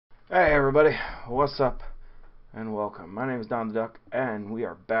Hey everybody, what's up and welcome. My name is Don the Duck and we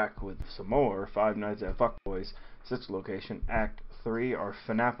are back with some more Five Nights at Fuckboys, Sister Location Act 3 or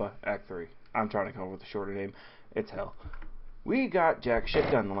FNAPA Act 3. I'm trying to come up with a shorter name. It's hell. We got jack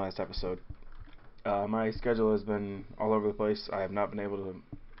shit done in the last episode. My schedule has been all over the place. I have not been able to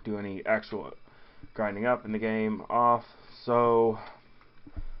do any actual grinding up in the game off, so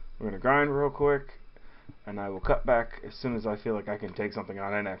we're going to grind real quick and I will cut back as soon as I feel like I can take something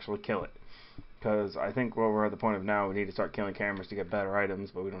on and actually kill it. Because I think what we're at the point of now, we need to start killing cameras to get better items,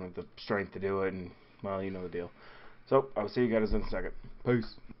 but we don't have the strength to do it, and, well, you know the deal. So, I'll see you guys in a second.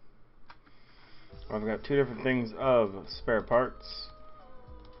 Peace. I've got two different things of spare parts.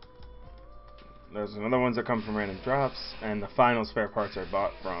 There's another ones that come from random drops, and the final spare parts are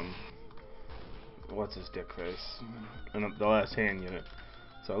bought from, what's his dick face, in the last hand unit.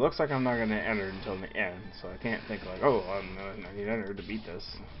 So it looks like I'm not going to enter until the end, so I can't think like, oh, I need Ennard to beat this.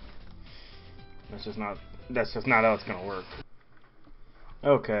 That's just not how it's going to work.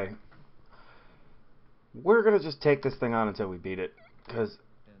 Okay. We're going to just take this thing on until we beat it, because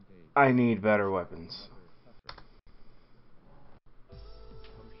I need better weapons.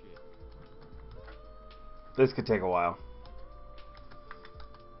 This could take a while.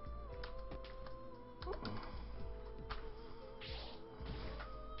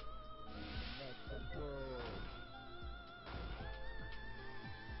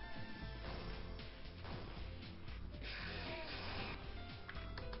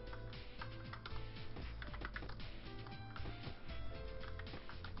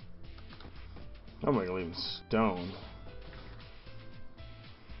 I'm going to leave him stone.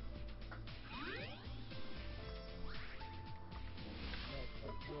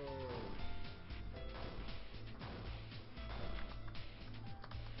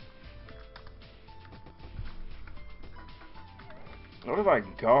 What if I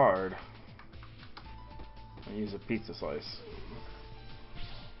guard? I use a pizza slice.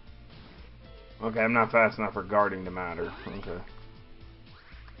 Okay, I'm not fast enough for guarding to matter. Okay.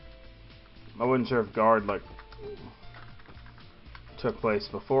 I wasn't sure if guard, like, took place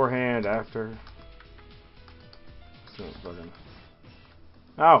beforehand, after. So fucking...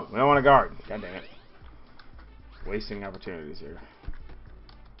 Oh, we don't want to guard. God damn it. Wasting opportunities here.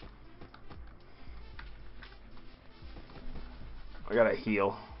 I gotta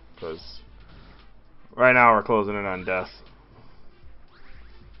heal, because right now we're closing in on death.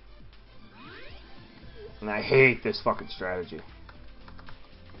 And I hate this fucking strategy.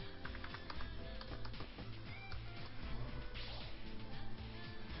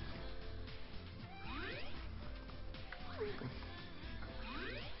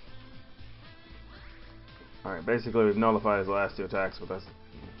 Alright, basically we've nullified his last two attacks, but that's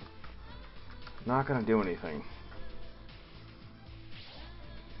not gonna do anything.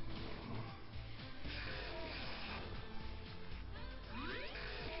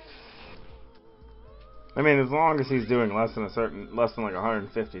 I mean, as long as he's doing less than like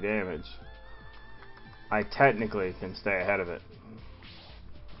 150 damage, I technically can stay ahead of it.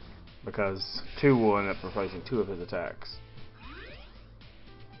 Because 2 will end up replacing 2 of his attacks.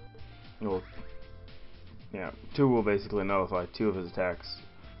 Well, yeah, 2 will basically nullify 2 of his attacks.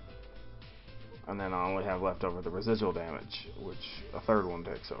 And then I'll only have left over the residual damage, which a third one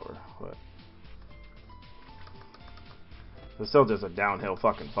takes over. But it's still just a downhill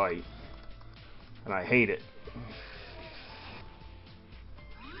fucking fight. And I hate it.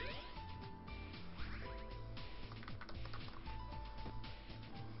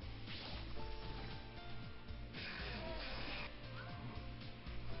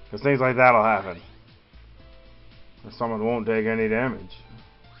 Because things like that'll happen. If someone won't take any damage.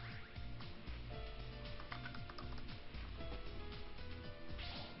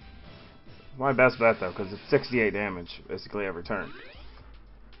 My best bet though, because it's 68 damage basically every turn.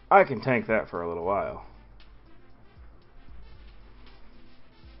 I can tank that for a little while.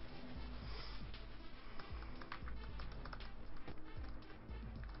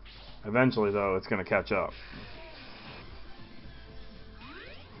 Eventually though, it's going to catch up.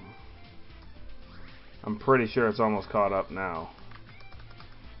 I'm pretty sure it's almost caught up now.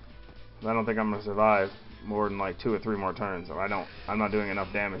 I don't think I'm going to survive more than like 2 or 3 more turns. So I'm not doing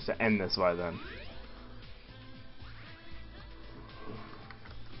enough damage to end this by then.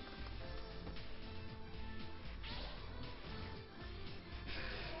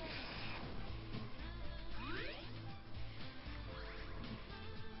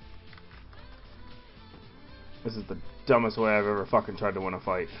 This is the dumbest way I've ever fucking tried to win a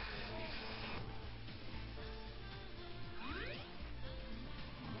fight.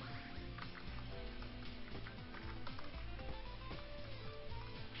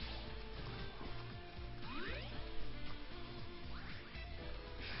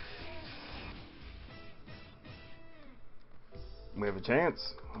 We have a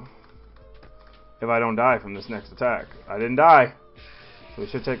chance. If I don't die from this next attack. I didn't die. So we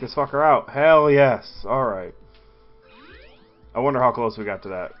should take this fucker out. Hell yes. Alright. I wonder how close we got to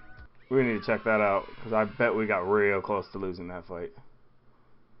that. We need to check that out, because I bet we got real close to losing that fight.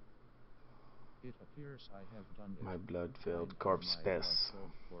 It appears I have done it. My blood-filled corpse piss.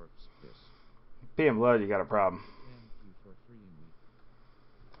 Corpse piss. Peeing blood, you got a problem. Thank you for freeing me.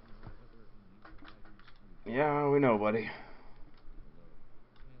 Are there other illegal items you Yeah, we know, buddy. Hello.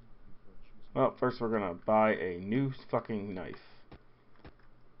 Thank you for choosing Well, first we're gonna buy a new fucking knife.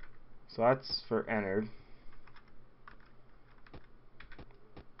 So that's for Ennard.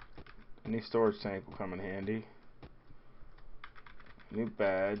 A new storage tank will come in handy. New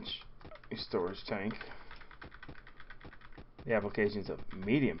badge. New storage tank. The applications of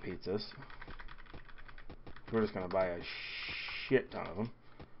medium pizzas. We're just gonna buy a shit ton of them.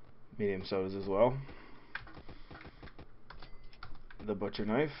 Medium sodas as well. The butcher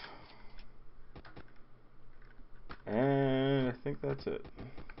knife. And I think that's it.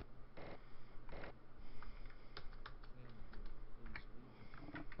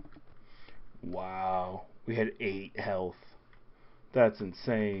 Wow. We had 8 health. That's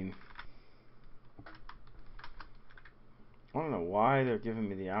insane. I don't know why they're giving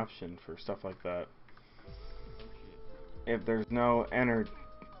me the option for stuff like that. If there's no Ennard,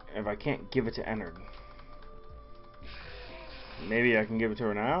 if I can't give it to Ennard, maybe I can give it to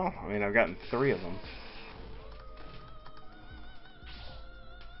her now? I mean, I've gotten 3 of them.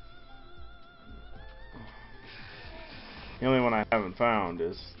 The only one I haven't found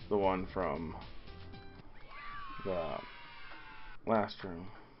is the one from the last room.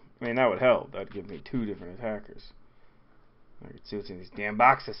 I mean, that would help. That'd give me 2 different attackers. I could see what's in these damn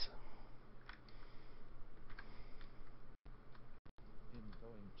boxes. I'm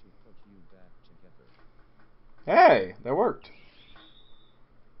going to put you back together. Hey, that worked.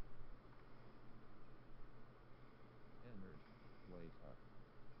 Ennard, wake up.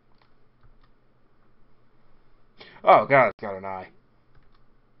 Oh god, it's got an eye.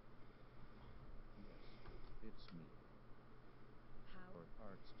 Yes, it's me. Power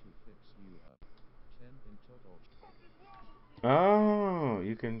parts to fix you up. 10 in total. Oh,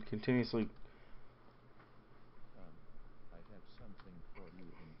 you can continuously. I have something for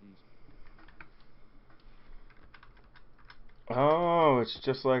you in these. Oh, it's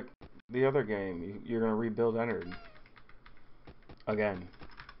just like the other game. You're gonna rebuild Ennard again.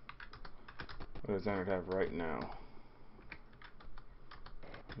 What does Ennard have right now?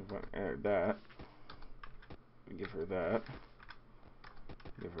 If I Ennard that, give her that,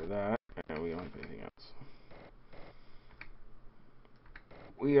 give her that, and we don't have anything else.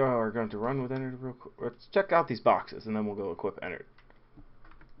 We are going to run with Ennard real quick. Let's check out these boxes, and then we'll go equip Ennard.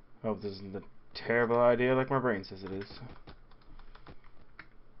 Hope this isn't a terrible idea like my brain says it is.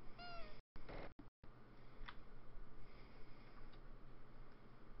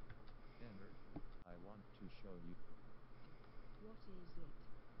 Ennard, I want to show you. What is it?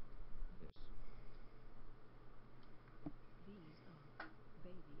 This. These are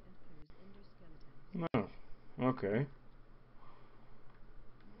baby Echo's endoskeletons. No. Okay. Yes,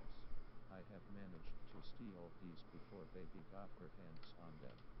 I have managed to steal these before baby got her hands on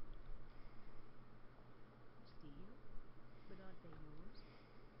them. Steal? But aren't they yours?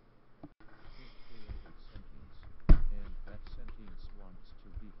 It created sentience, and that sentience wants to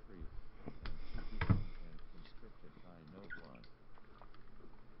be free, and to be owned and constricted by no one.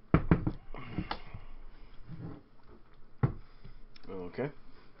 Okay. Ennard,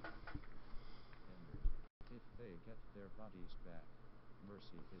 if they get their bodies back,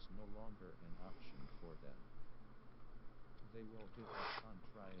 mercy is no longer an option for them. They will give up on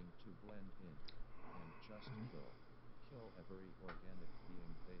trying to blend in, and just kill every organic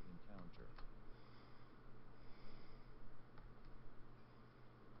being they encounter.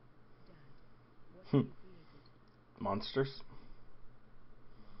 Dad, what have you created? Monsters. Monsters.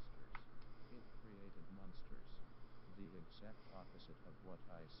 It created monsters. The exact opposite of what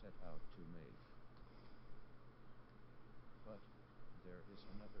I set out to make. But there is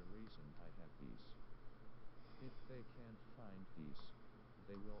another reason I have these. If they can't find these,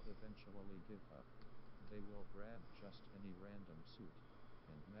 they will eventually give up. They will grab just any random suit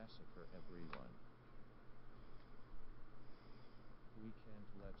and massacre everyone. We can't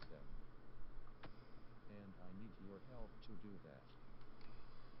let them. And I need your help to do that.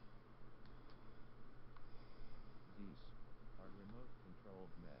 These are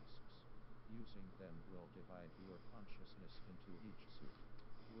remote-controlled masks. Using them will divide your consciousness into each suit.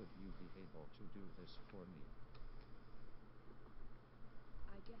 Would you be able to do this for me?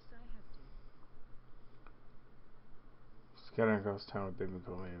 I guess I have to. Scattering across town with Big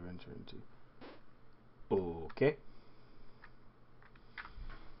McCall may venture into. Okay.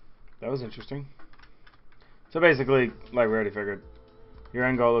 That was interesting. So basically, like we already figured, your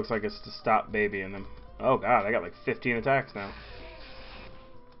end goal looks like it's to stop babying them. Oh god, I got like 15 attacks now.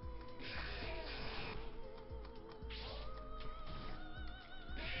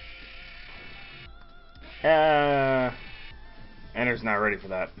 Ennard's not ready for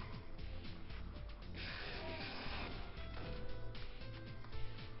that.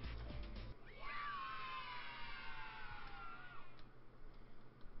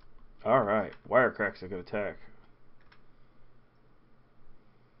 Alright, Wirecrack's a good attack.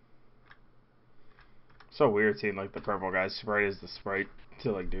 So weird seeing like the purple guy's sprite is the sprite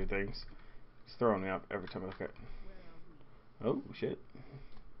to like do things. It's throwing me off every time I look at it. Where are we? Oh shit.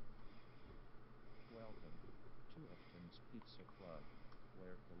 Welcome to Upton's Pizza Club,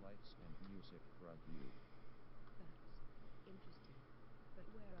 where the lights and music drug you. That's interesting. But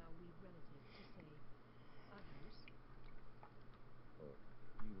where are we relative to, say, our house? Oh,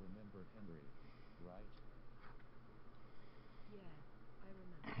 you remember Henry, right? Yeah, I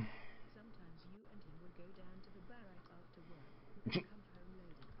remember. Sometimes you and him would go down to the barracks after work and come home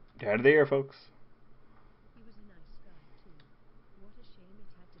loaded. Dad of the year, folks. He was a nice guy, too. What a shame it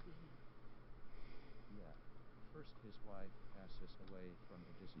had to be him. Yeah. First his wife passes away from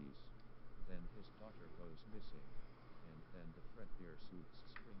a disease. Then his daughter goes missing. And then the threadbare suit's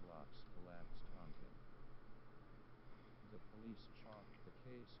spring locks collapsed on him. The police chalked the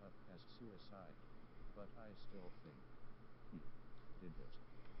case up as suicide. But I still think he did it.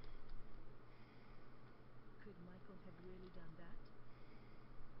 Could Michael have really done that?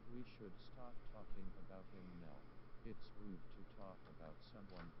 We should stop talking about him now. It's rude to talk about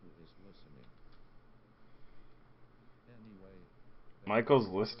someone who is listening. Anyway,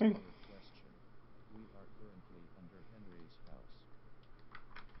 Michael's listening? question. We are currently under Henry's house.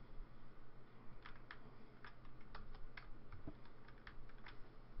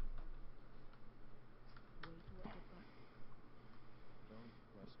 Wait, what the fuck? Don't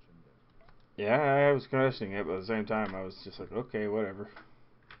question it. Yeah, I was questioning it, but at the same time, I was just like, okay, whatever.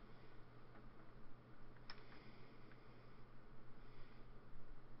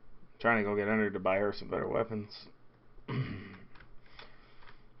 Trying to go get Ennard to buy her some better weapons.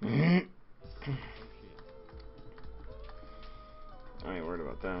 I ain't worried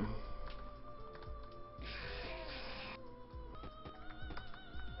about them.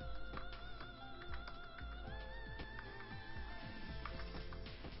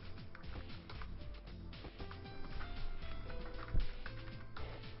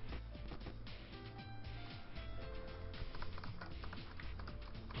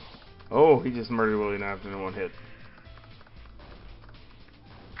 Oh, he just murdered Willie Knives in one hit.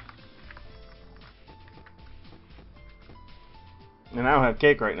 And I don't have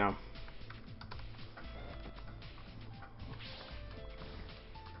cake right now.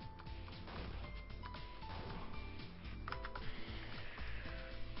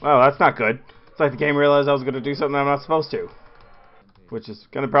 Well, that's not good. It's like the game realized I was going to do something I'm not supposed to. Which is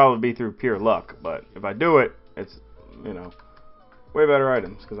going to probably be through pure luck. But if I do it, it's, you know, way better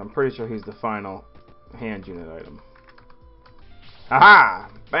items. Because I'm pretty sure he's the final hand unit item.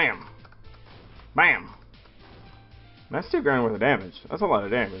 Aha! Bam! Bam! That's 2 grand worth of damage. That's a lot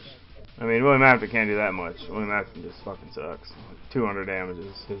of damage. I mean, William Afton can't do that much. William Afton just fucking sucks. 200 damage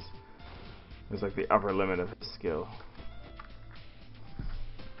is like the upper limit of his skill.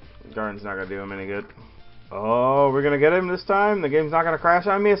 Garden's not gonna do him any good. Oh, we're gonna get him this time? The game's not gonna crash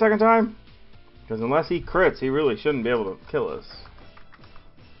on me a second time? Because unless he crits, he really shouldn't be able to kill us.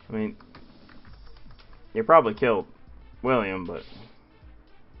 I mean, he probably killed William, but...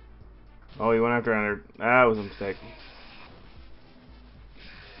 Oh, he went after Ennard. That was a mistake.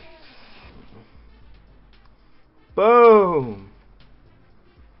 Boom!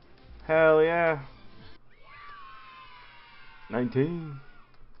 Hell yeah. 19.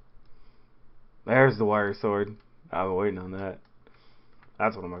 There's the wire sword. I was waiting on that.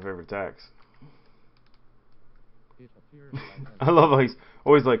 That's one of my favorite attacks. It appears I love how he's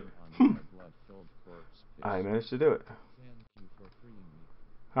always like, on my blood-filled corpse piss. I managed to do it. Thank you for freeing me.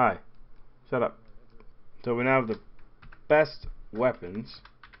 Hi. Shut up. So we now have the best weapons,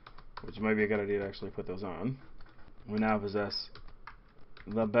 which might be a good idea to actually put those on. We now possess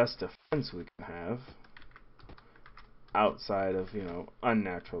the best defense we can have, outside of, you know,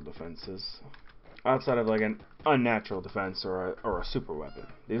 unnatural defenses. Outside of like an unnatural defense or a super weapon.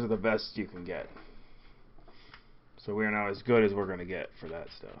 These are the best you can get. So we are now as good as we're going to get for that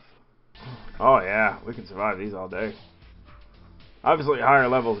stuff. Oh yeah, we can survive these all day. Obviously a higher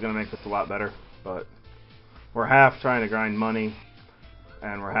level is going to make this a lot better, but We're half trying to grind money,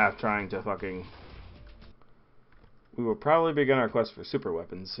 and we're half trying to fucking... We will probably begin our quest for super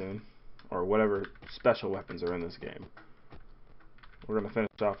weapons soon, or whatever special weapons are in this game. We're gonna finish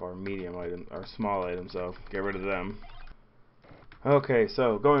off our medium item, our small items, so get rid of them. Okay,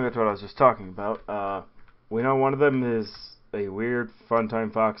 so going back to what I was just talking about, we know one of them is a weird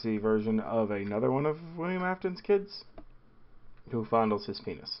Funtime Foxy version of another one of William Afton's kids who fondles his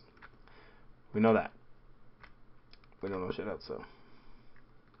penis. We know that. We don't know shit else, so.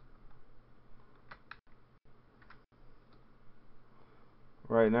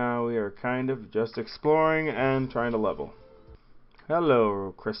 Right now we are kind of just exploring and trying to level.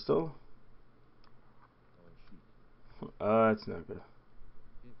 Hello, Crystal. That's not good.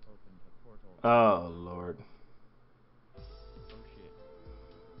 Oh, Lord.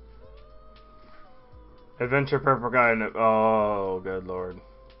 Adventure Purple Guy. Oh, good Lord.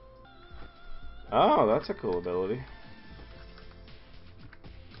 Oh, that's a cool ability.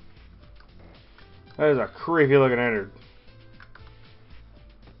 That is a creepy looking Ennard.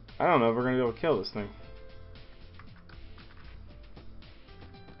 I don't know if we're going to be able to kill this thing.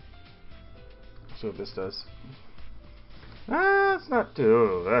 Let's see what this does. Ah, it's not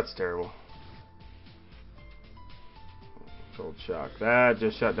too. That's terrible. Controlled shock. That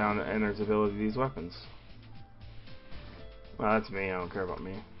just shut down Ennard's ability to use weapons. Well, that's me. I don't care about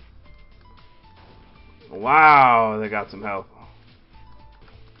me. Wow, they got some health.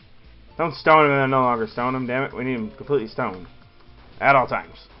 Don't stone him and then no longer stone him. Damn it, we need him completely stoned at all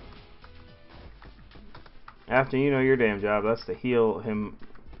times. After you know your damn job, that's to heal him.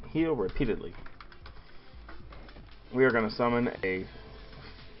 Heal repeatedly. We are going to summon a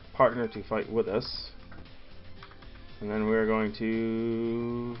partner to fight with us. And then we're going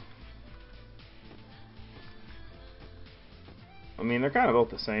to... I mean, they're kind of both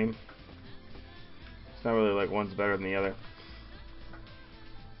the same. It's not really like one's better than the other.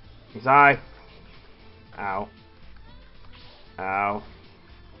 He's high. Ow. Ow.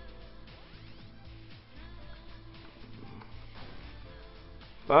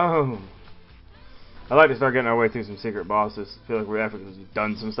 Boom. I'd like to start getting our way through some secret bosses. I feel like we've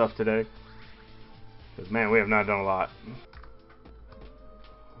done some stuff today. Because, man, we have not done a lot.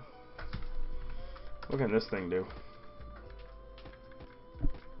 What can this thing do?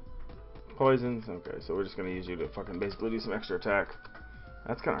 Poisons? Okay, so we're just going to use you to fucking basically do some extra attack.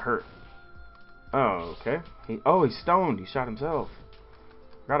 That's going to hurt. Oh, okay. He's stoned. He shot himself.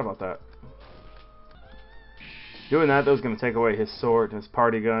 Forgot about that. Doing that, though, is going to take away his sword and his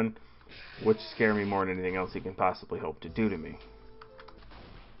party gun, which scare me more than anything else he can possibly hope to do to me.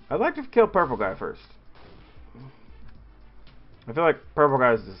 I'd like to kill Purple Guy first. I feel like Purple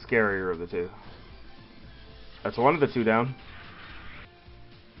Guy is the scarier of the two. That's one of the two down.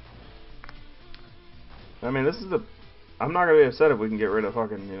 I mean, this is the... I'm not going to be upset if we can get rid of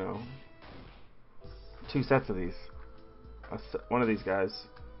fucking, you know... 2 sets of these. One of these guys.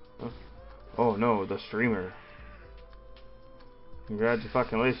 Oh no, the streamer.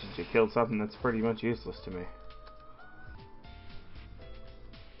 Congratulations, you killed something that's pretty much useless to me.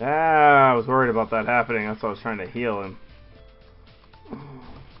 Ah, I was worried about that happening. That's why I was trying to heal him.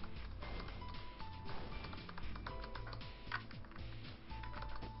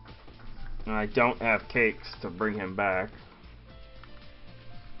 And I don't have cakes to bring him back.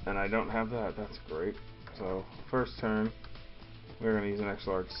 And I don't have that. That's great. So, first turn, we're going to use an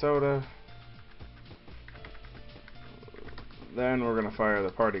extra large soda. Then we're going to fire the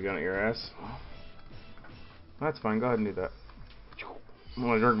party gun at your ass. That's fine. Go ahead and do that. I'm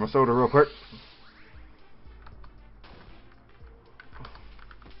going to drink my soda real quick.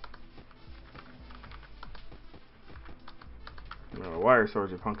 I'm going to wire sword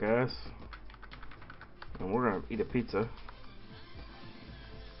your punk ass. And we're going to eat a pizza.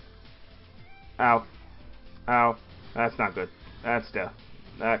 Ow. Ow. That's not good. That's death.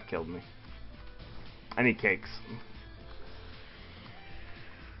 That killed me. I need cakes.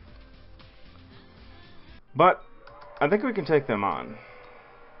 But I think we can take them on.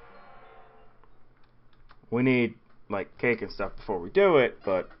 We need like cake and stuff before we do it,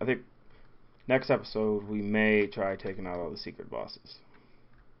 but I think next episode we may try taking out all the secret bosses.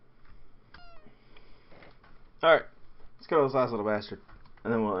 Alright, let's kill this last little bastard,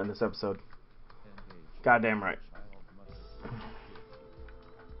 and then we'll end this episode. Goddamn right.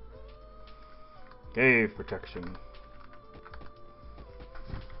 Cave protection.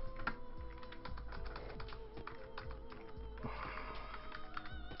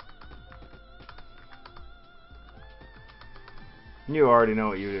 You already know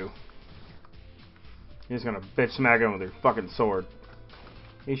what you do. You're just gonna bitch smack him with your fucking sword.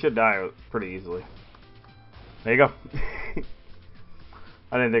 He should die pretty easily. There you go.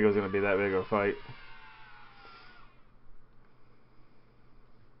 I didn't think it was going to be that big of a fight.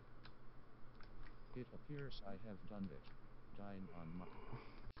 It appears I have done it. Dying on my...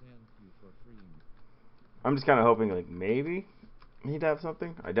 Thank you for freeing me. I'm just kind of hoping, like, maybe he'd have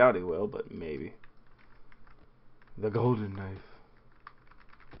something. I doubt he will, but maybe. The golden knife.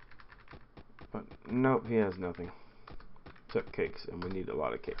 But nope, he has nothing. Took cakes, and we need a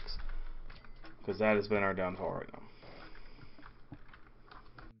lot of cakes. Because that has been our downfall right now.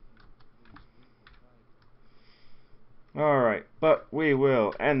 Alright, but we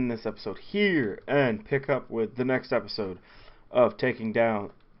will end this episode here and pick up with the next episode of taking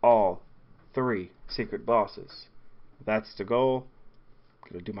down all 3 secret bosses. That's the goal. I'm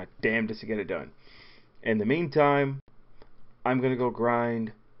going to do my damnedest to get it done. In the meantime, I'm going to go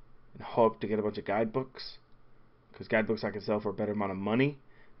grind and hope to get a bunch of guidebooks. Because guidebooks I can sell for a better amount of money.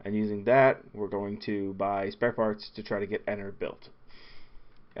 And using that, we're going to buy spare parts to try to get Ennard built.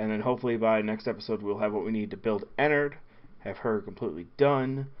 And then hopefully by next episode we'll have what we need to build Ennard, have her completely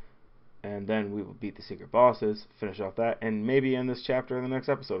done, and then we will beat the secret bosses, finish off that, and maybe end this chapter in the next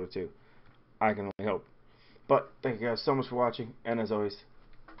episode or 2. I can only hope. But thank you guys so much for watching, and as always,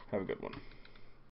 have a good one.